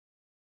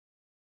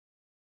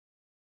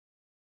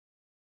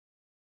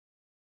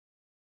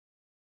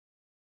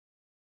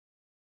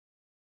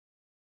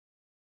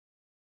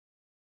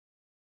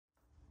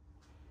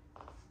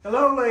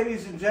Hello,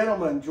 ladies and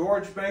gentlemen.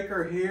 George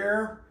Baker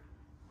here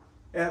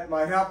at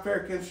my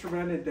Hauptwerk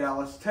instrument in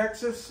Dallas,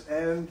 Texas,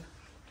 and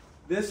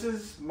this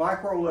is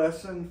micro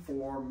lesson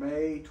for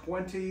May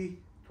 20,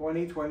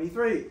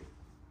 2023.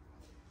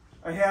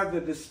 I have the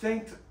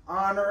distinct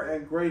honor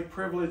and great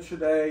privilege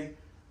today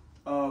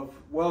of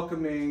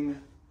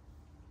welcoming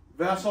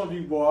Vincent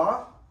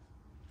Dubois,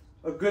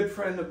 a good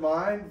friend of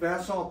mine.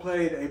 Vincent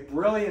played a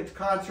brilliant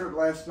concert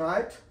last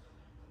night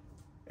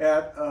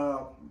at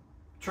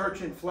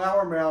church in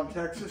Flower Mound,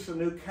 Texas, a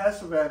new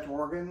Cassavant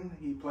organ.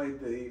 He played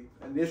the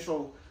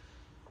initial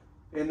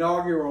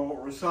inaugural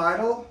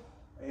recital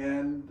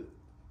and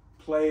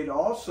played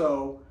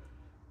also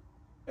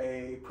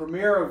a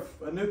premiere of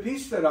a new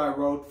piece that I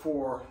wrote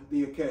for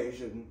the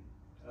occasion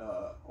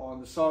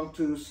on the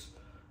Sanctus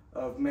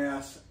of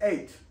Mass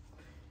 8.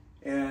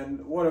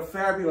 And what a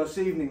fabulous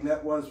evening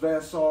that was,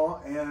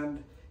 Vincent,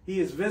 and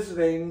he is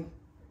visiting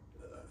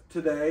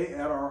today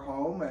at our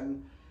home,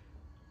 and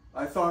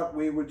I thought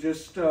we would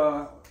just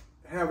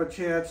have a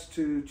chance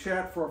to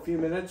chat for a few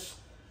minutes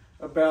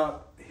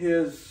about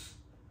his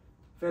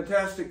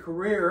fantastic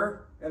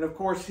career. And of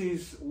course,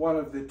 he's one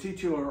of the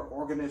titular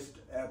organists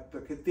at the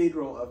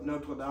Cathedral of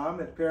Notre Dame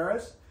at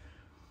Paris.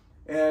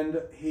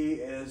 And he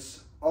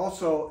is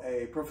also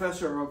a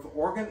professor of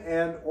organ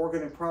and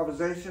organ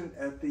improvisation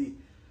at the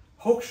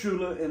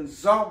Hochschule in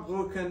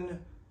Saarbrücken,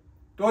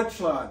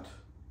 Deutschland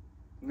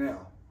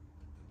now.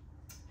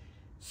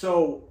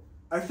 So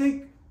I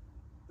think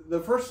the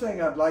first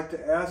thing I'd like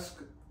to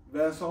ask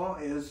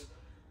Vincent is,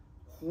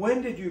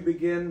 when did you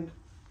begin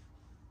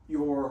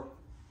your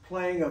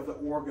playing of the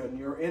organ,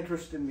 your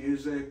interest in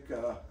music?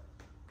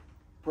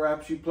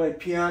 Perhaps you played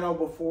piano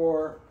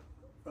before.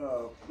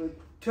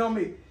 Tell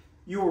me,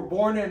 you were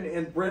born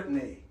in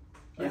Brittany,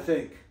 yeah. I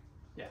think.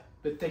 Yeah,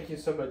 but thank you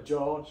so much,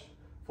 George,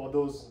 for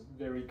those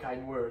very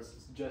kind words.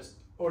 It's just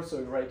also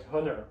a great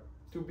honor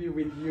to be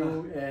with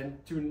you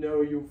and to know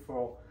you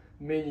for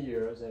many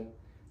years and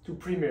to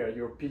premiere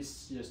your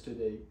piece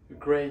yesterday. A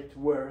great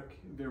work,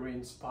 very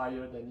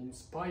inspired and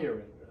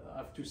inspiring, I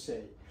have to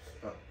say.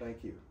 Oh,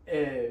 thank you.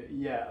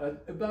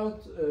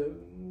 About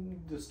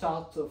the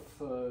start of,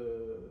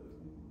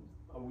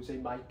 I would say,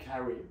 my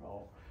career,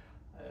 or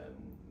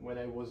when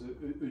I was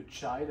a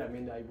child. I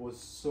mean, I was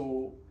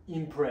so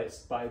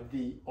impressed by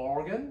the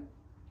organ,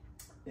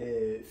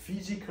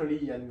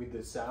 physically and with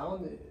the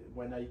sound.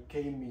 When I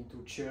came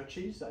into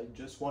churches, I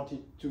just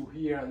wanted to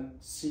hear and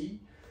see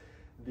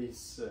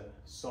this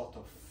sort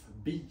of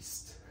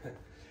beast.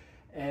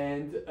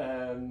 And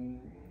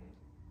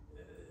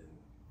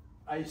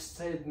I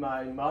said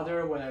my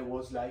mother when I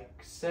was like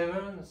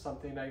 7,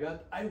 something like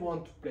that, I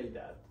want to play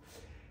that.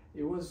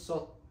 It was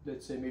sort,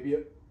 let's say, maybe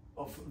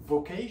of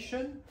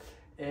vocation.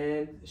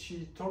 And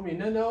she told me,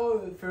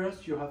 no,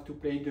 first you have to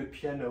play the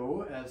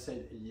piano. And I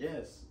said,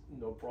 yes,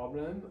 no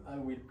problem, I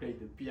will play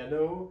the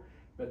piano,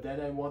 but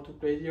then I want to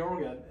play the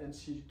organ. And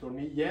she told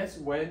me, yes,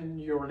 when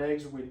your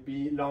legs will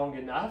be long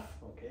enough,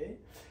 okay.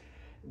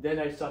 Then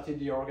I started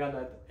the organ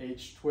at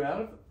age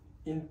 12.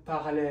 In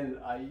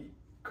parallel, I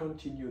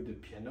continued the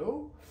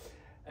piano,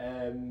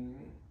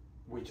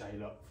 which I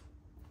love,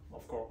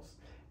 of course.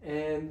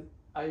 And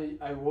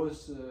I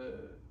was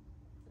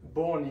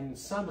born in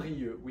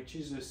Saint-Brieuc, which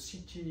is a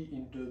city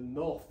in the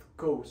north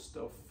coast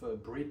of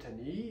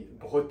Brittany,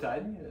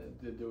 Bretagne,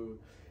 the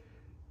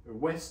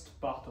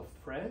west part of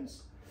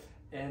France.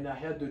 And I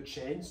had the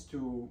chance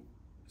to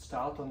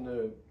start on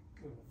a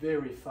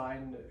very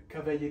fine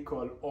cavalier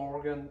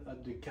organ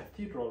at the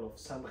Cathedral of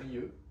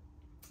Saint-Brieuc.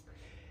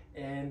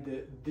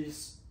 And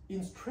this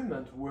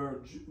instrument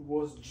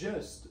was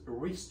just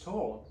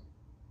restored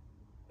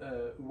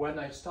when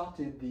I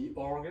started the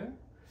organ,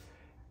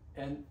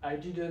 and I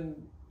didn't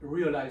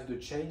realize the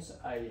chance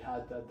I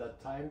had at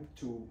that time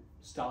to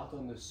start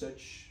on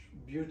such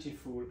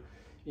beautiful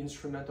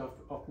instrument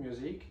of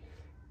music.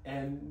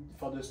 And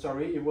for the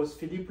story, it was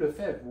Philippe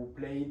Lefebvre who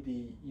played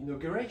the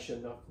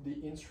inauguration of the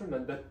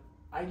instrument, but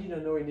I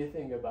didn't know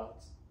anything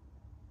about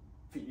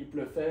Philippe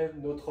Lefebvre,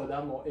 Notre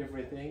Dame, or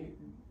everything,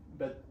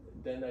 but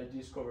then I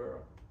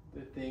discovered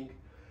the thing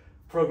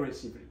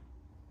progressively.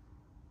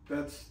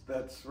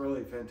 That's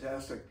really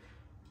fantastic.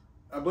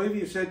 I believe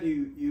you said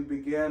you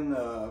began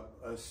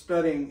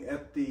studying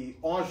at the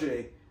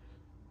Angers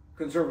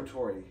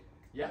Conservatory.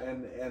 Yeah.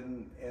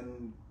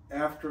 And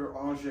after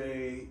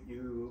Angers,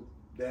 you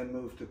then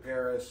moved to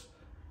Paris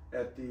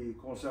at the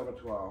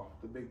Conservatoire,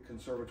 the big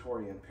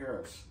conservatory in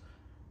Paris.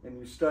 And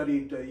you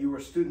studied, you were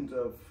a student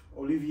of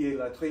Olivier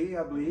Latry,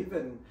 I believe,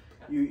 and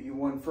you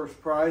won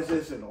first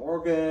prizes in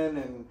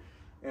organ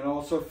and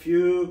also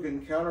fugue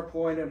and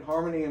counterpoint and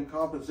harmony and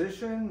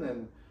composition.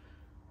 And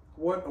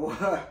what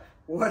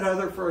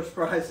other first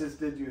prizes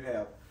did you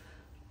have?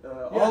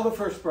 All the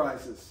first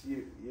prizes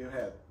you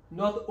had.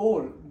 Not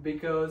all,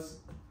 because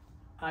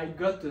I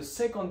got the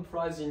second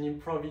prize in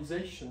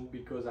improvisation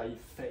because I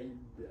failed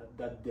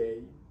that day.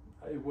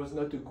 It was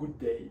not a good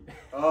day.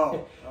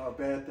 Oh,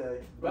 bad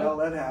day. Well,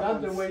 that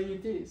happens. That's the way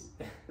it is.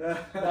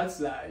 That's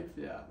life,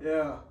 yeah.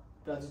 Yeah.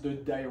 That's the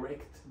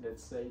direct,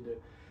 let's say,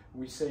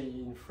 we say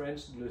in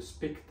French, le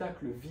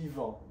spectacle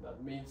vivant.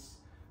 That means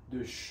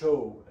the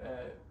show.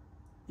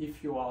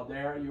 If you are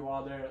there,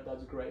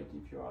 that's great.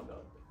 If you are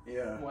not,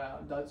 Yeah.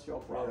 well, that's your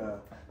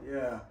problem. Yeah.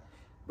 Yeah.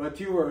 But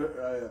you were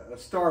a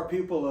star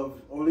pupil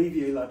of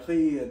Olivier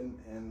Latry,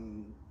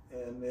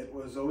 and it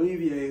was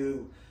Olivier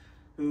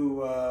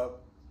who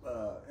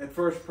at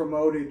first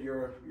promoted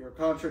your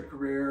concert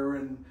career,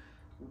 and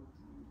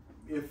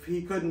if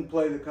he couldn't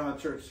play the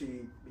concerts,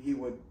 he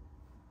would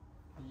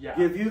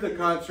give you the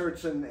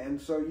concerts, and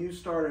so you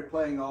started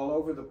playing all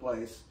over the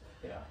place.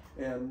 Yeah.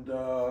 And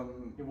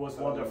it was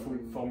wonderful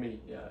for me.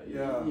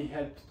 Yeah. He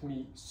helped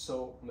me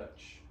so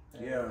much.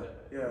 And,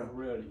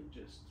 really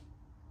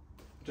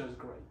just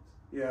great.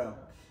 Yeah.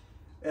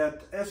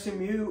 At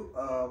SMU,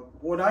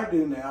 what I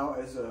do now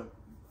as a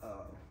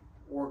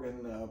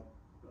organ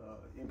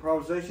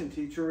improvisation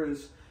teacher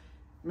is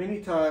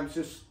many times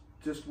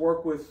just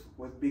work with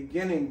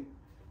beginning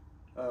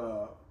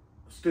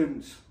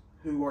students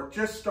who are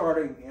just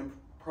starting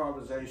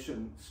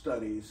improvisation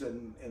studies,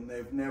 and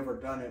they've never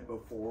done it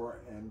before,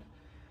 and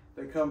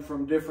they come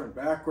from different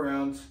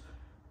backgrounds.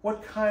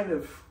 What kind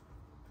of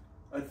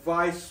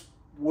advice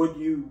would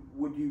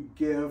you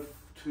give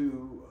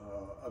to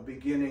a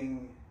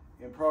beginning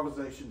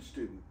improvisation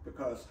student?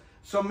 Because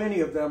so many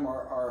of them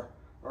are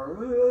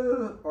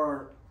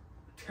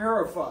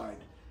terrified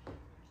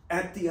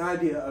at the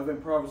idea of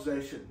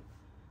improvisation.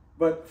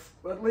 But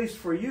at least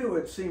for you,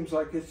 it seems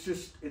like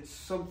it's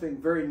something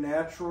very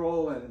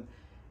natural, and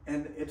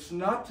it's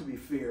not to be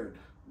feared,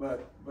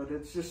 but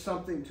it's just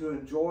something to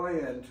enjoy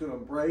and to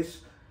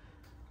embrace.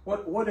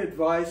 What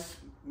advice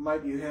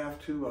might you have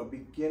to a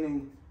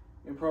beginning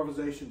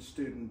improvisation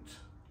student?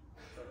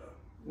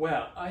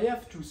 Well, I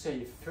have to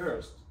say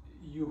first,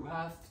 you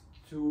have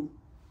to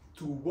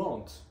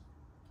want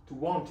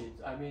it.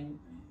 I mean,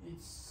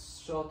 it's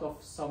sort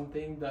of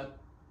something that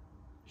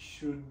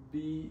should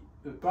be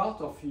a part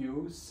of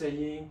you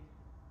saying,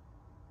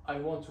 I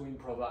want to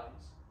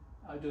improvise.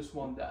 I just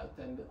want that,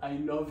 and I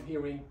love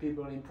hearing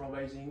people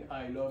improvising.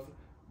 I love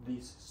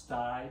this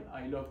style,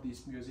 I love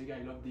this music,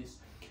 I love these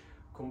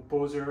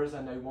composers,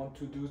 and I want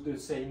to do the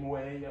same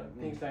way, and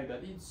things like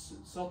that. It's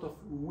sort of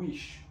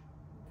wish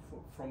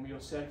from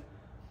yourself,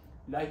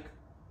 like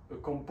a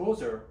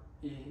composer.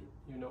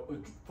 You know,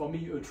 for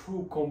me, a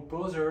true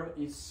composer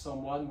is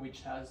someone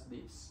which has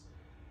this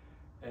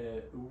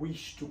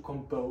wish to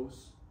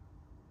compose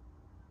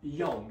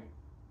young,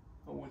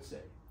 I would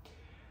say.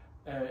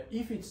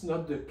 If it's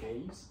not the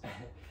case,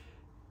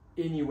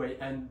 anyway,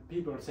 and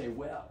people say,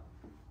 well,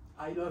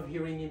 I love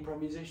hearing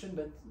improvisation,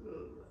 but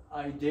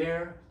I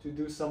dare to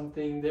do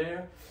something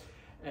there.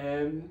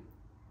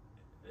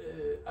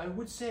 I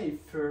would say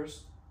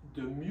first,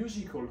 the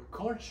musical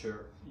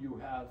culture you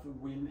have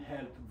will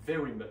help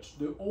very much.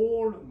 The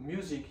whole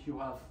music you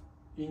have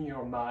in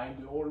your mind,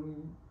 the whole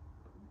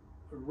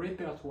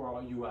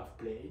repertoire you have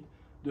played,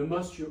 the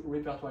most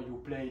repertoire you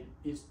played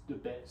is the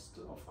best,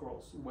 of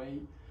course,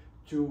 way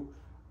to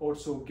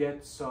also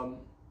get some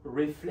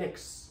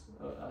reflex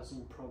as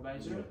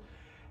improviser.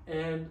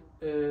 And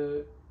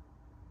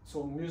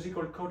so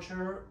musical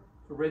culture,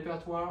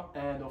 repertoire,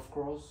 and of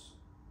course,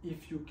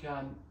 if you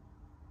can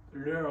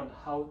learn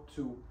how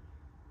to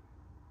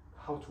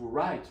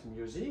write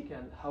music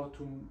and how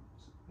to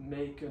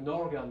make an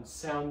organ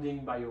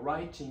sounding by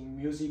writing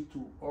music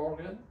to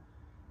organ,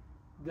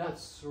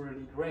 that's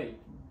really great,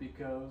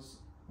 because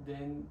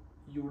then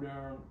you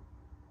learn,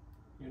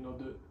 you know,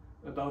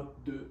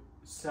 about the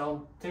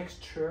sound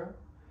texture.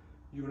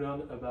 You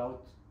learn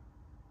about,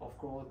 of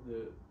course,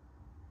 the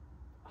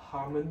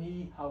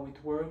harmony, how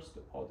it works,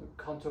 or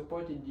the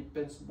counterpoint. It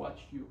depends what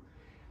you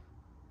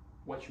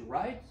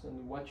write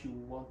and what you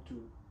want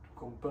to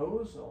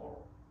compose, or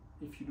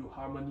if you do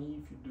harmony,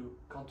 if you do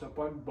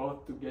counterpoint,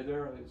 both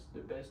together is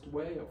the best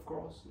way, of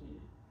course,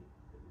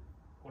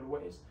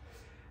 always.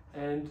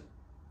 And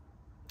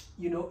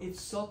you know,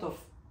 it's sort of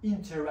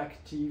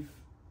interactive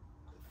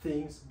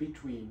things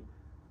between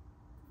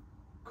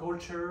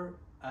culture,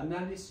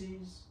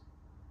 analysis,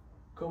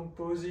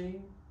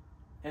 composing,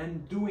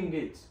 and doing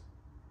it,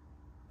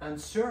 and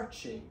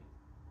searching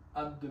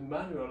at the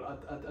manual,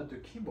 at the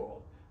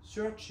keyboard,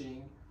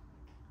 searching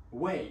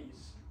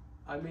ways.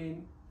 I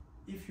mean,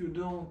 if you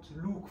don't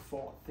look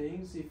for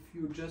things, if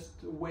you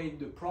just wait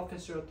the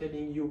professor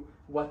telling you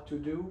what to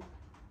do,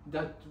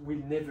 that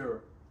will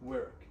never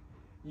work.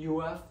 You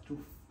have to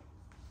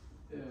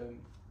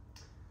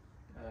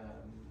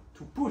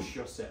push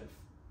yourself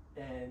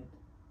and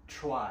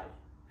try.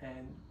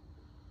 And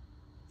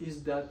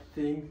is that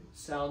thing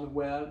sound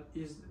well?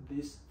 Is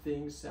this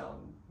thing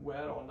sound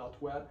well or not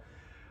well?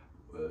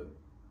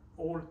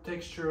 All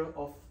texture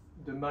of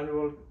the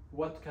manual,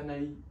 what can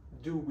I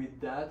do with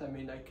that? I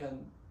mean, I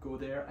can go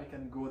there, I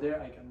can go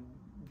there, I can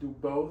do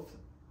both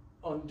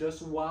on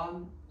just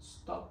one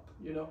stop,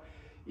 you know.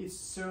 It's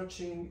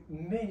searching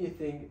many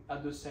things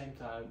at the same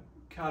time: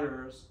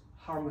 colors,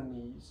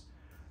 harmonies,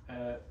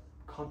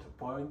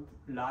 counterpoint,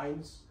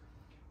 lines,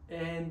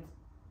 and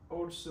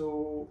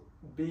also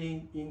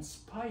being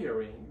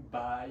inspiring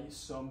by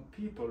some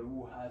people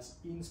who has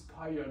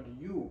inspired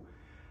you.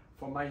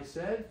 For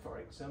myself, for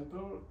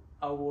example,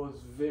 I was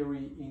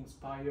very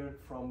inspired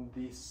from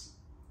this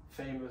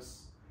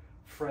famous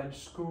French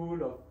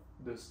school of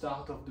the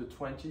start of the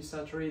 20th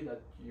century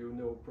that you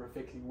know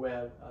perfectly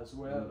well as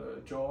well,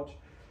 George.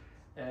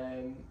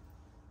 And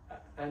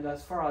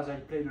as far as I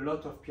played a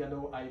lot of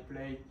piano, I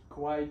played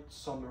quite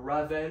some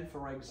Ravel,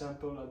 for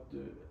example,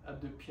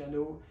 at the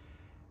piano.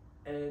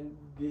 And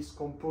this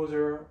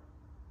composer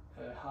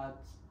had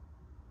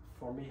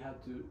a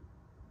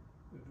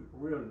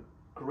real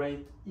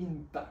great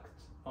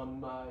impact on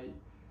my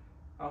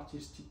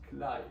artistic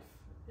life,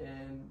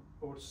 and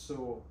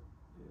also,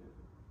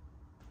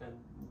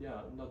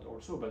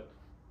 but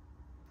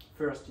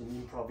first in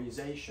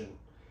improvisation.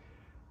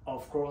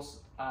 Of course,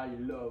 I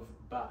love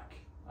Bach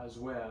as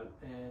well,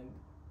 and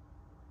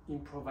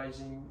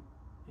improvising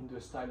in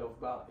the style of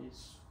Bach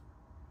is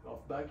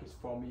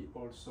for me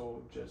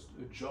also just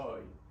a joy.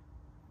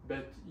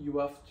 But you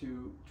have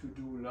to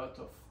do a lot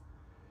of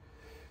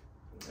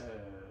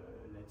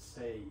let's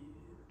say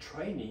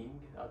training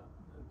at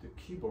the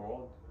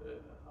keyboard,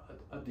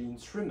 at the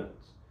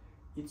instrument.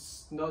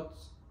 It's not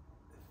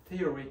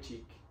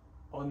theoretic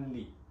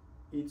only,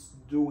 it's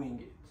doing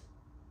it.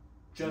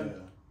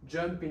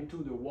 Jump into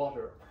the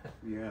water.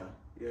 Yeah.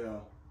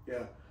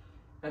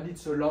 And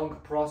it's a long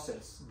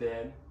process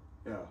then.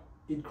 Yeah.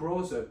 It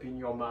grows up in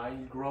your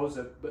mind, it grows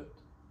up, but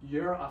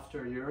year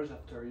after years,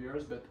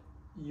 but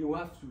you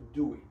have to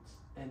do it,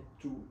 and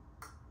to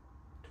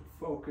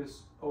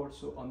focus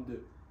also on the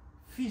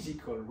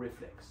physical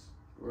reflex.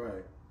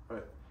 Right.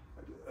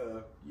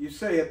 You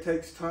say it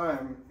takes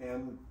time,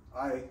 and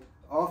I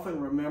often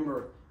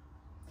remember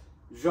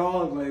Jean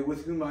Langlais,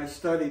 with whom I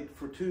studied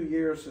for 2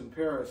 years in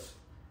Paris,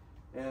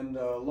 and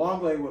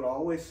Langlais would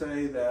always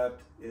say that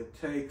it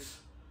takes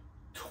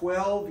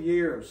 12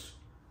 years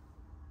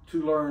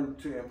to learn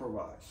to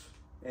improvise.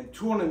 And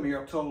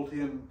Tournemire told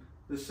him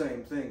the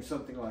same thing,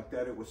 something like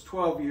that. It was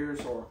 12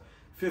 years or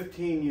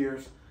 15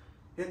 years.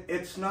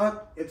 It's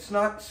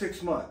not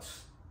 6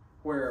 months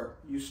where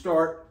you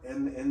start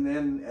and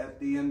then at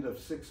the end of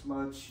 6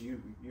 months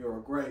you're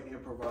a great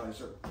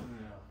improviser.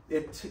 Yeah.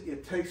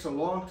 It takes a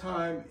long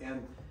time,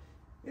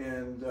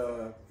 and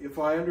if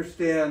I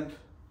understand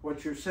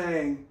what you're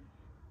saying,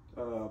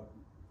 the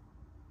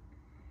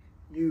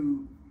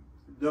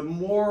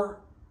more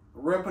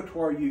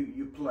repertoire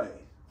you play,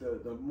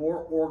 the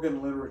more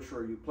organ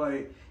literature you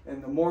play,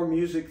 and the more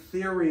music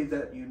theory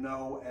that you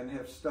know and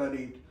have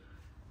studied.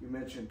 You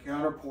mentioned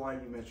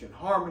counterpoint, you mentioned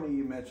harmony,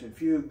 you mentioned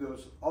fugue,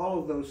 all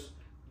of those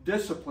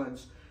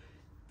disciplines,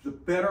 the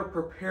better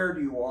prepared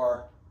you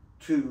are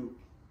to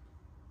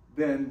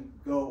then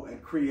go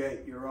and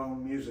create your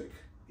own music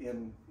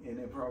in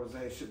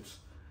improvisations.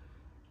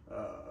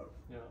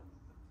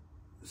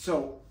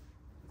 So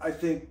I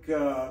think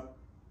to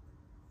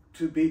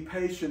be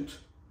patient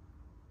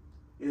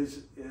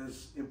is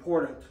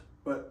important,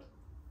 but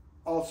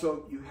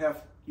also you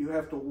have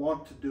to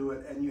want to do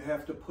it, and you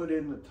have to put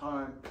in the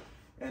time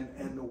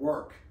and the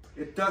work.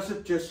 It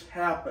doesn't just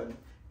happen.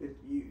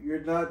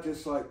 You're not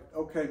just like,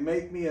 okay,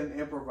 make me an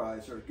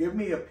improviser, give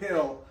me a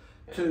pill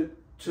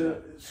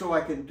so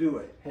I can do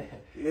it.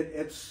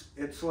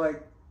 It's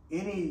like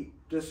any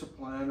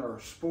discipline or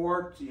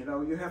sport,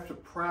 you have to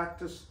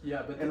practice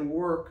and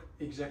work.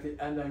 Exactly,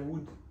 and I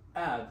would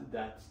add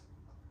that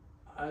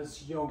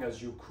as young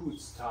as you could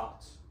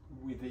start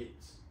with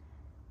it,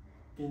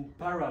 in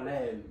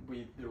parallel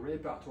with the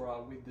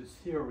repertoire, with the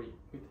theory,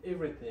 with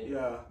everything,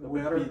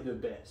 would be the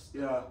best.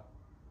 Yeah.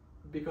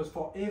 Because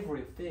for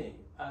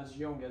everything, as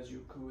young as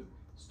you could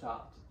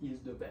start is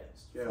the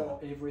best. Yeah. For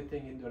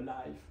everything in the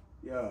life.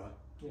 Yeah.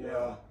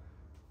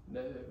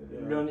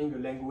 Learning a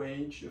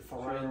language, a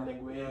foreign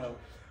language,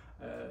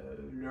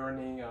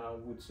 learning, I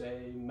would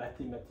say,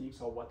 mathematics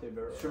or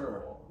whatever.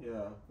 Sure.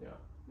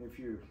 If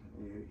you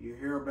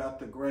hear about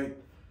the great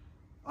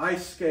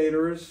ice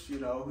skaters,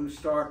 who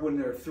start when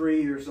they're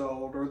 3 years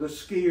old, or the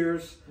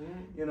skiers,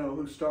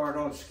 who start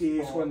on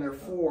skis when they're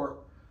 4.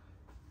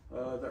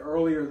 The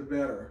earlier the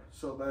better.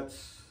 So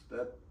that's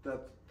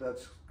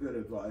good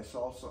advice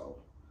also.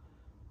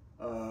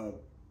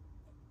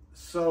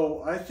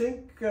 So I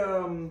think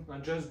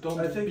and just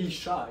don't be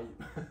shy.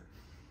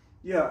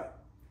 Yeah,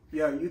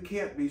 you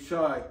can't be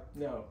shy.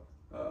 No.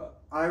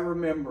 I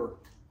remember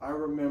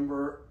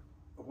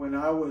when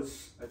I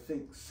was, I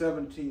think,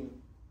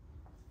 17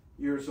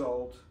 years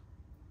old,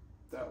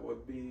 that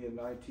would be in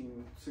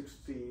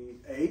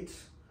 1968,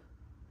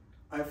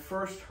 I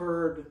first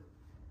heard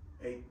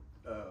a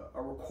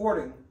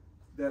recording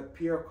that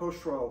Pierre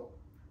Cochereau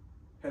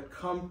had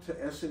come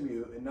to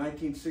SMU in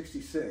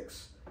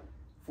 1966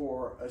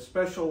 for a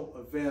special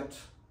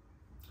event.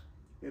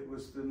 It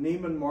was the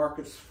Neiman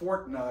Marcus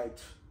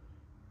Fortnight,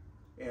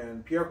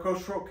 and Pierre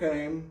Cochereau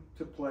came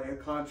to play a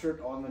concert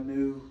on the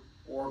new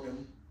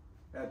organ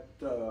at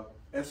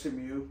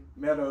SMU,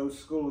 Meadows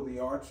School of the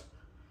Arts,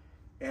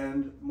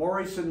 and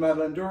Maurice and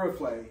Madeleine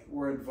Duruflé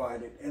were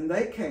invited, and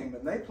they came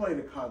and they played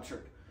a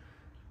concert.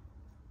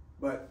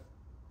 But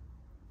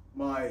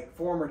my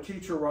former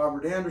teacher,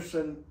 Robert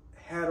Anderson,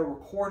 had a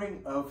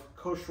recording of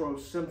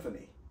Khosrow's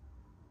symphony,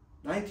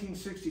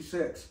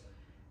 1966.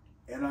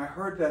 And I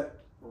heard that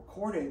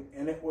recording,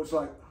 and it was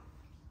like,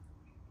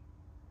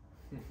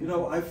 you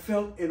know, I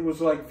felt it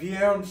was like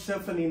Vierne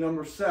Symphony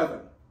No. 7.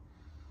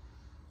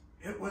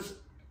 It was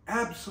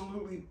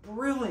absolutely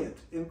brilliant,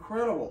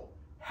 incredible.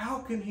 How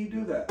can he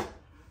do that?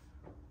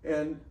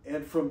 And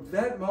from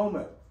that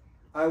moment,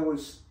 I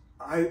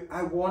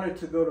wanted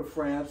to go to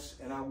France,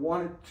 and I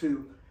wanted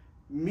to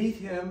meet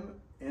him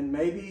and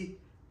maybe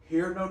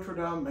hear Notre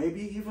Dame,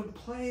 maybe even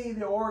play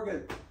the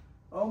organ.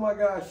 Oh my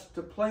gosh,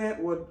 to play it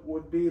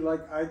would be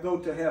like I go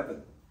to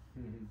heaven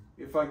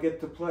if I get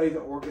to play the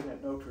organ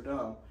at Notre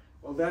Dame.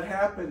 Well, that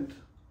happened,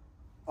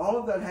 all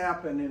of that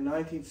happened in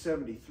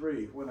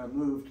 1973 when I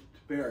moved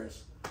to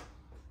Paris.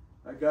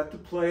 I got to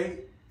play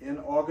in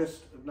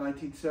August of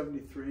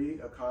 1973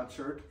 a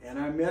concert, and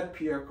I met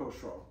Pierre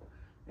Khosrow,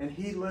 and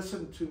he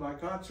listened to my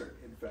concert,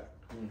 in fact.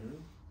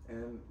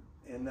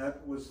 And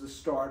that was the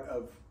start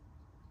of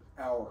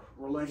our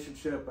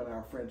relationship and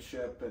our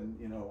friendship, and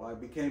you know, I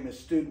became a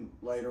student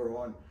later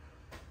on.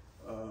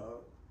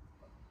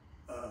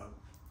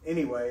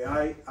 Anyway,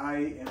 I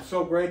am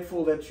so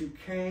grateful that you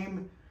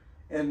came,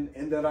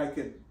 and that I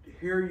could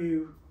hear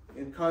you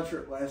in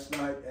concert last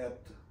night at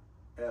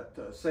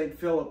St.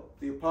 Philip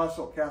the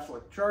Apostle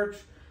Catholic Church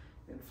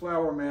in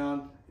Flower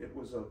Mound. It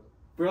was a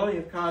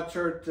brilliant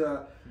concert.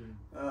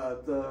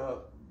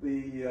 The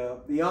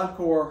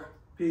encore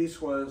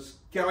piece was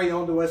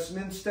Carillon de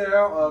Westminster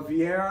of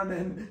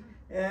Vierne,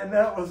 and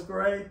that was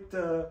great.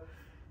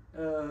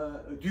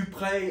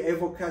 Dupré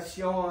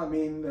Evocation, I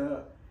mean,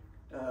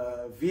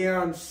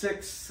 Vierne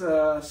 6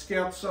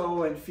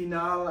 Scherzo and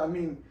Finale. I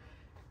mean,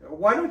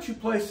 why don't you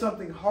play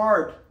something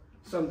hard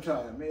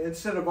sometime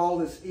instead of all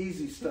this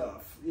easy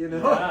stuff, you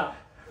know?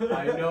 Yeah,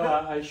 I know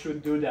I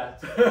should do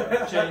that.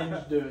 Change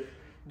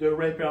the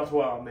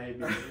repertoire,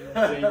 maybe.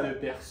 Play the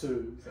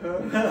berceuse.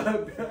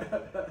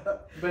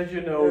 But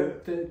you know,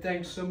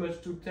 thanks so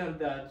much to tell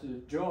that,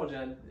 George,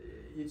 and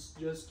it's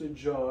just a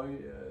joy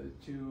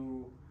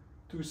to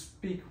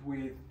speak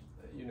with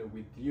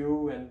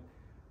you, and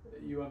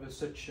you have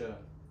such a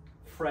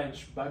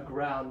French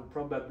background,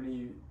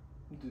 probably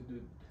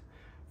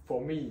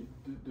for me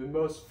the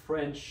most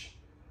French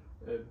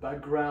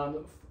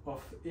background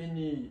of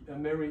any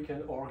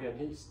American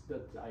organist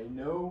that I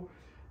know,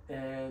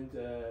 and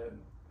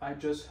I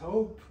just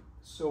hope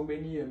so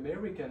many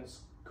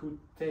Americans could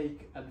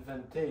take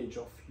advantage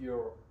of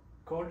your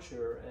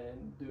culture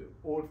and the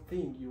whole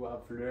thing you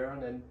have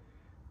learned,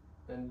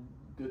 and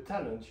the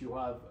talent you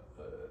have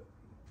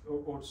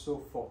also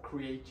for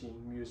creating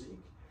music.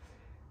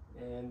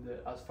 And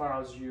as far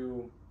as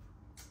you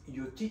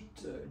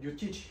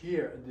teach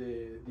here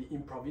the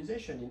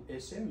improvisation in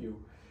SMU,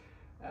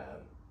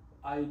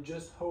 I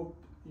just hope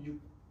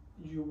you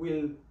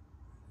will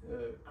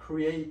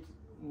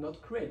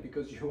not create,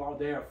 because you are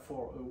there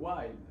for a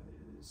while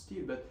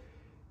still, but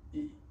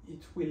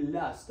it will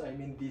last. I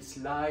mean, this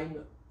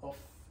line of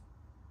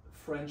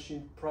French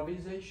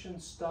improvisation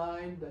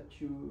style that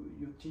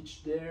you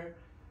teach there,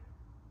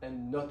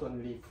 and not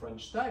only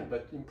French style,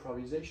 but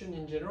improvisation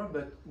in general,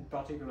 but in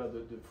particular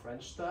the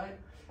French style,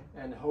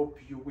 and hope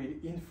you will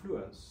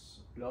influence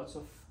lots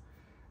of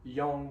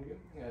young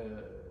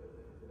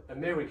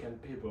American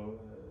people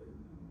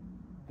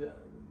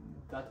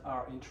that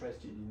are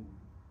interested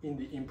in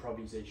the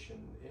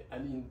improvisation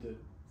and in the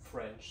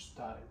French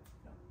style.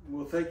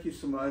 Well, thank you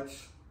so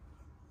much,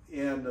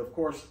 and of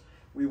course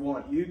we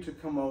want you to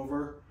come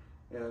over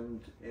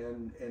and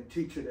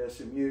teach at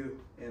SMU,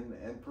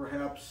 and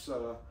perhaps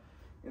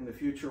in the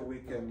future we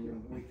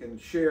can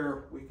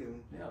share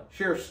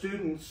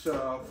students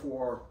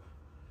for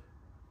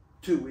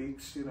 2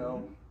 weeks. You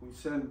know, we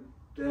send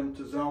them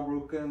to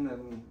Saarbrücken,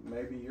 and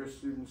maybe your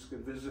students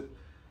could visit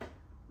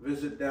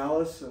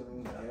Dallas,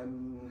 and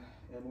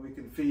we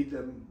can feed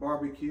them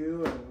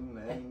barbecue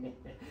and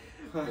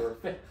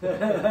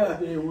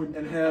they would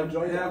and have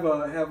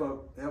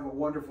a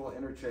wonderful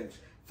interchange.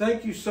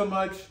 Thank you so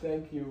much.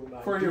 Thank you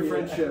for your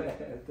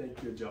friendship.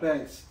 Thank you, John.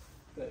 Thanks.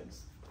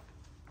 Thanks.